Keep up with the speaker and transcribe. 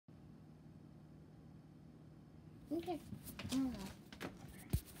Okay. Just one moment.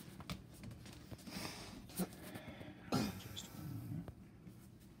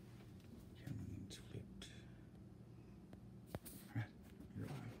 Camera's flipped. Alright, you're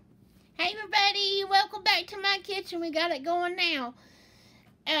live. Hey everybody, welcome back to my kitchen. We got it going now.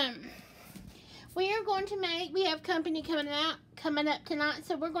 We are going to we have company coming up tonight,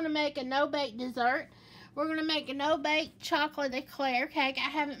 so we're going to make a no-bake dessert. We're going to make a no-bake chocolate eclair cake. I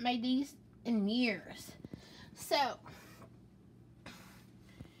haven't made these in years. So,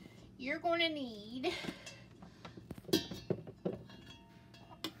 you're going to need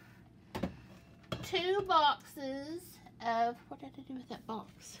 2 boxes of, what did I do with that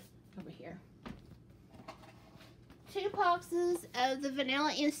box? Over here. 2 boxes of the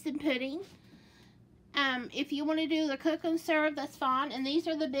vanilla instant pudding. If you want to do the cook and serve, that's fine. And these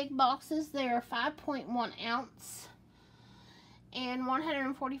are the big boxes. They are 5.1 ounce and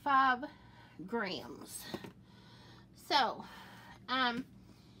 145 grams. So,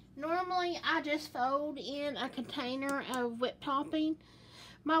 normally I just fold in a container of whipped topping.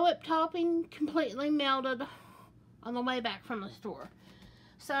 My whipped topping completely melted on the way back from the store.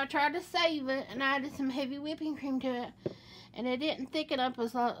 So I tried to save it and added some heavy whipping cream to it, and it didn't thicken up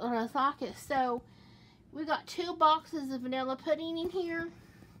as I like it. So we got 2 boxes of vanilla pudding in here.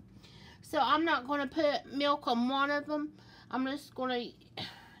 So I'm not going to put milk on one of them. I'm just going to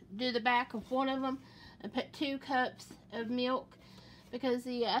do the back of one of them and put 2 cups of milk, because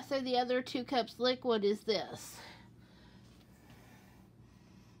I say the other 2 cups liquid is this.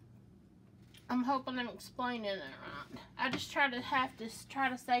 I'm hoping I'm explaining it right. I just try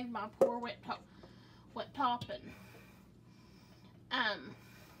to save my poor wet topping.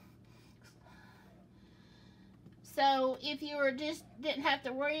 So if you didn't have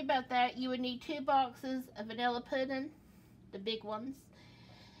to worry about that, you would need 2 boxes of vanilla pudding, the big ones,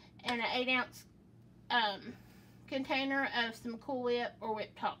 and an 8-ounce container of some Cool Whip or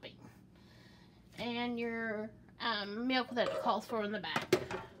whipped topping, and your milk that it calls for in the back.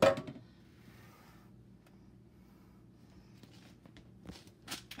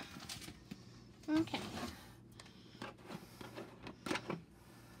 Okay.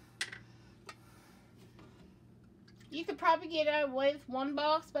 You could probably get away with 1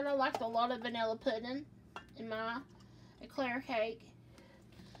 box, but I like a lot of vanilla pudding in my eclair cake.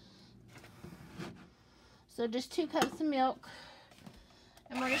 So just 2 cups of milk,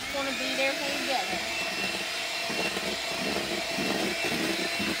 and we're just going to beat everything together.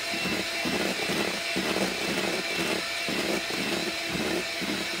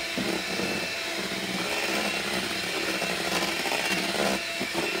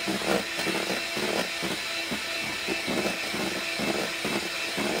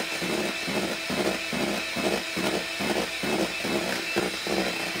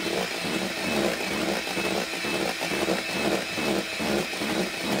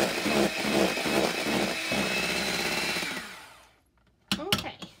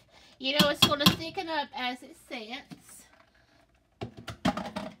 You know it's going to thicken up as it sets.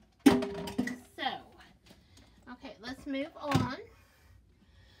 So, okay, let's move on.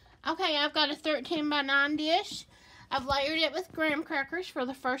 Okay, I've got a 13 by 9 dish. I've layered it with graham crackers for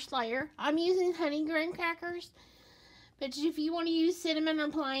the first layer. I'm using honey graham crackers, but if you want to use cinnamon or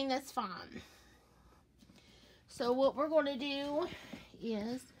plain, that's fine. So what we're going to do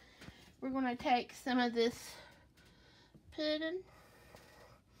is we're going to take some of this pudding,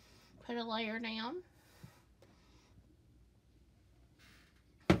 put a layer down.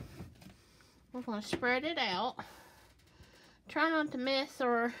 We're going to spread it out. Try not to mess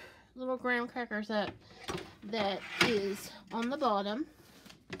our little graham crackers up that is on the bottom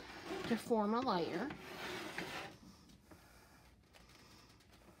to form a layer.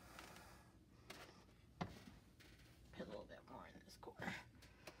 Put a little bit more in this corner.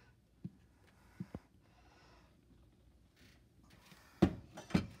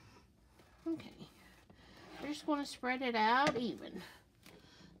 Okay, we're just going to spread it out even.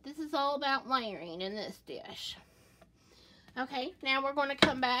 This is all about layering in this dish. Okay, now we're going to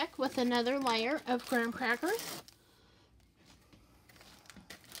come back with another layer of graham crackers.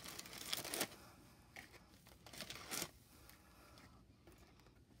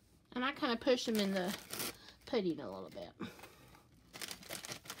 And I kind of push them in the pudding a little bit.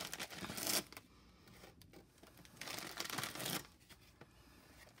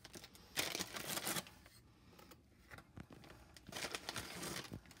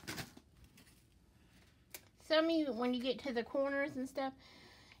 Some of you, when you get to the corners and stuff,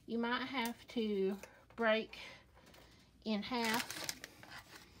 you might have to break in half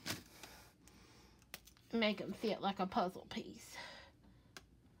and make them fit like a puzzle piece.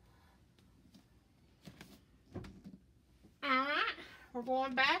 we're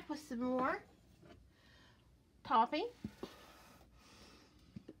going back with some more topping.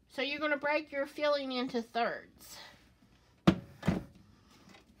 So you're going to break your filling into thirds.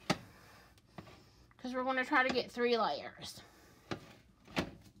 Because we're going to try to get 3 layers.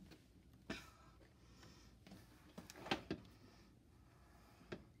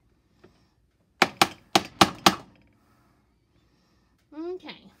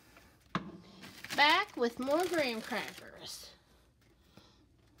 Okay. Back with more graham crackers.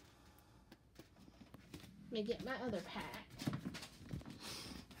 Let me get my other pack.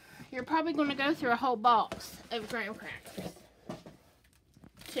 You're probably going to go through a whole box of graham crackers.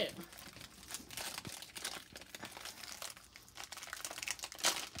 2.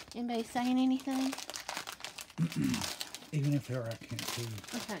 Anybody saying anything? Even if they're, I can't see.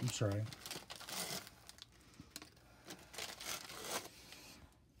 Okay. I'm sorry.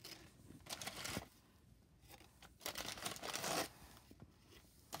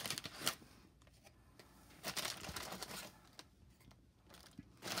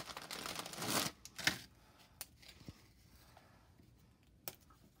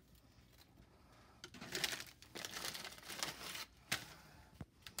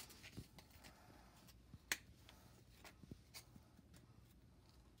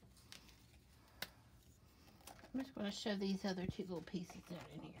 I'm just going to show these other 2 little pieces out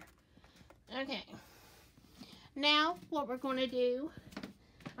in here. Okay. Now, what we're going to do,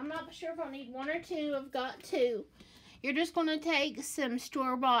 I'm not sure if I'll need 1 or 2. I've got 2. You're just going to take some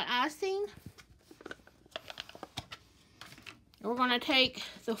store-bought icing. We're going to take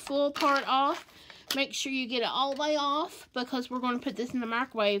the full part off. Make sure you get it all the way off because we're going to put this in the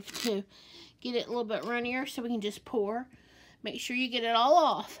microwave to get it a little bit runnier so we can just pour. Make sure you get it all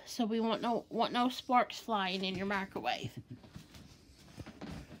off so we want no sparks flying in your microwave.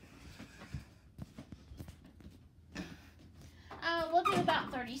 We'll do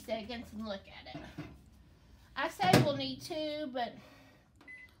about 30 seconds and look at it. I say we'll need 2, but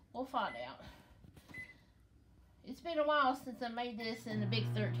we'll find out. It's been a while since I made this in a big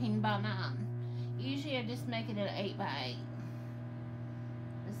 13 by 9. Usually I just make it at 8 by 8.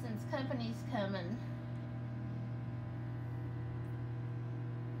 But since company's coming,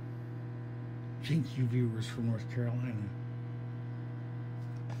 Thank you, viewers from North Carolina.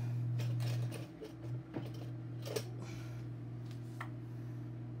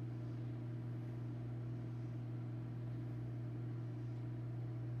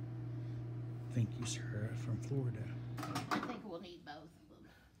 Thank you, Sarah from Florida. I think we'll need both of them.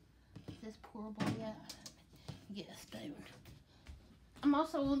 Is this pourable yet? Get a spoon. I'm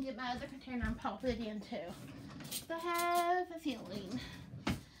also going to get my other container and pop it in too. So I have a feeling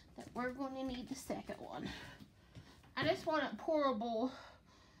that we're going to need the second one. I just want it pourable.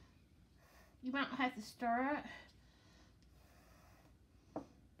 You might have to stir it.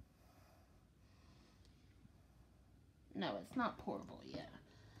 No, it's not pourable yet.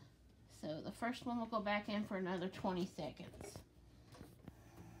 So the first one will go back in for another 20 seconds.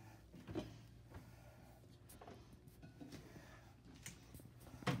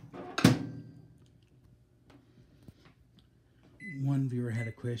 One viewer had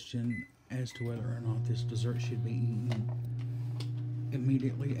a question as to whether or not this dessert should be eaten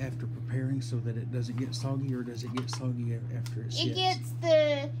immediately after preparing so that it doesn't get soggy, or does it get soggy after it sits? It gets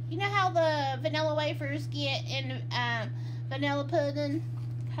the, you know how the vanilla wafers get in vanilla pudding,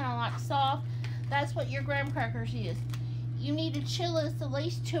 kind of like soft? That's what your graham crackers is. You need to chill this at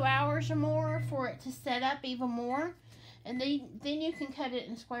least 2 hours or more for it to set up even more, and then you can cut it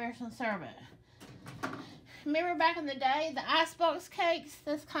in squares and serve it. Remember back in the day, the icebox cakes?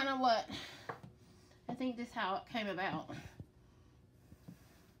 That's kind of what, I think this is how it came about.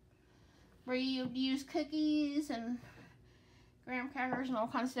 Where you use cookies and graham crackers and all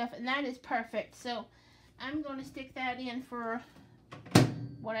kinds of stuff, and that is perfect. So I'm going to stick that in for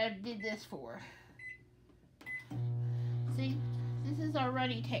what I did this for. See, this is our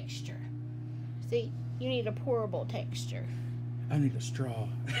runny texture. See, you need a pourable texture. I need a straw.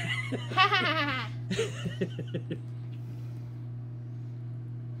 Ha ha ha!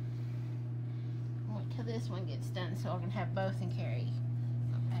 Wait till this one gets done so I can have both and carry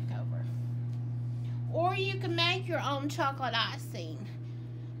back over. Or you can make your own chocolate icing.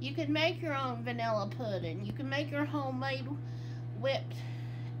 You can make your own vanilla pudding. You can make your homemade whipped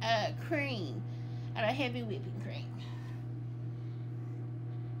cream out of heavy whipping cream.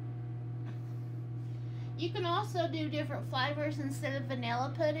 You can also do different flavors instead of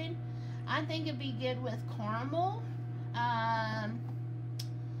vanilla pudding. I think it'd be good with caramel,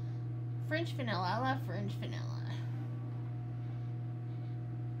 French vanilla. I love French vanilla.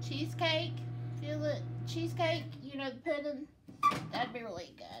 Cheesecake, feel it? Cheesecake, you know the pudding. That'd be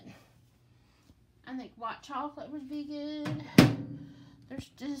really good. I think white chocolate would be good. There's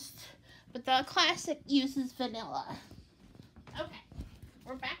just, but the classic uses vanilla. Okay,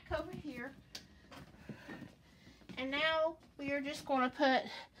 we're back over here. And now we are just going to put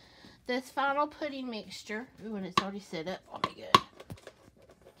this final pudding mixture. Ooh, and it's already set up. Oh my good.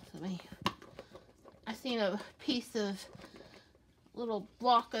 I seen a piece of little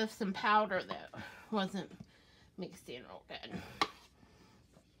block of some powder that wasn't mixed in real good.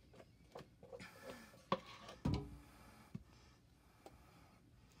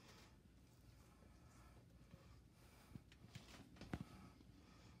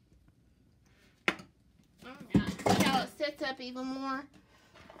 See how it sets up even more?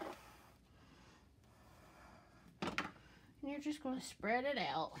 And you're just going to spread it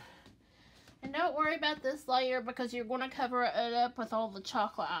out. And don't worry about this layer because you're going to cover it up with all the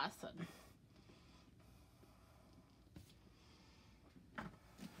chocolate icing.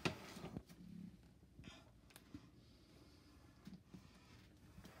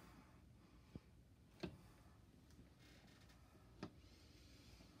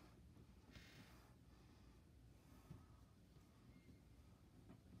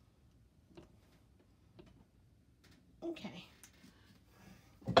 Okay.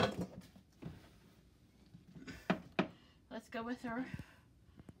 Let's go with our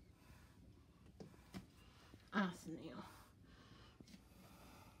icing now.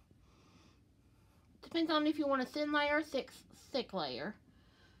 Depends on if you want a thin layer or thick layer.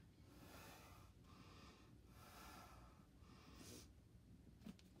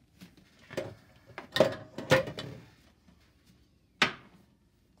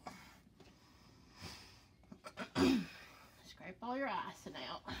 Scrape all your icing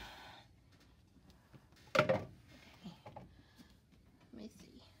out. Okay. Let me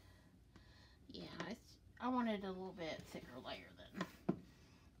see. Yeah, I wanted a little bit thicker layer then.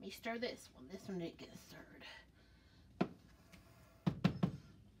 Let me stir this one. This one didn't get stirred.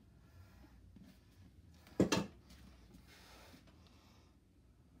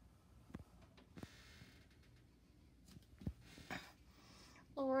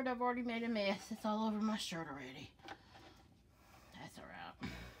 Lord, I've already made a mess. It's all over my shirt already. That's alright.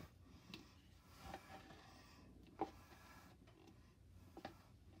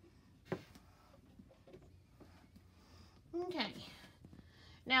 Okay.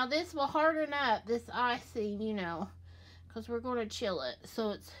 Now this will harden up this icing, you know, because we're going to chill it.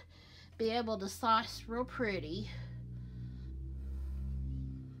 So it's be able to slice real pretty.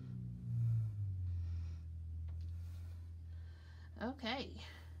 Okay.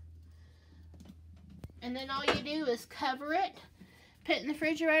 And then all you do is cover it, put it in the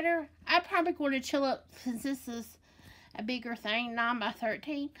refrigerator. I'm probably going to chill it, since this is a bigger thing, 9 by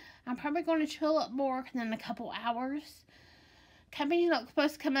 13. I'm probably going to chill it more than a couple hours. Company's not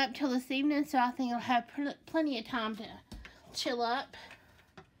supposed to come up till this evening, so I think it'll have plenty of time to chill up.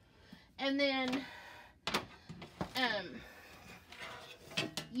 And then,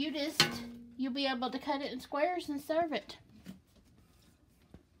 you'll be able to cut it in squares and serve it.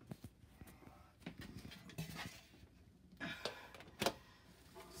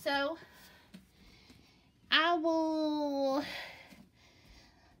 So, I will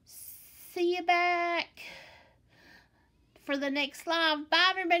see you back for the next live. Bye,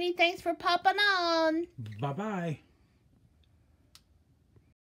 everybody. Thanks for popping on. Bye-bye.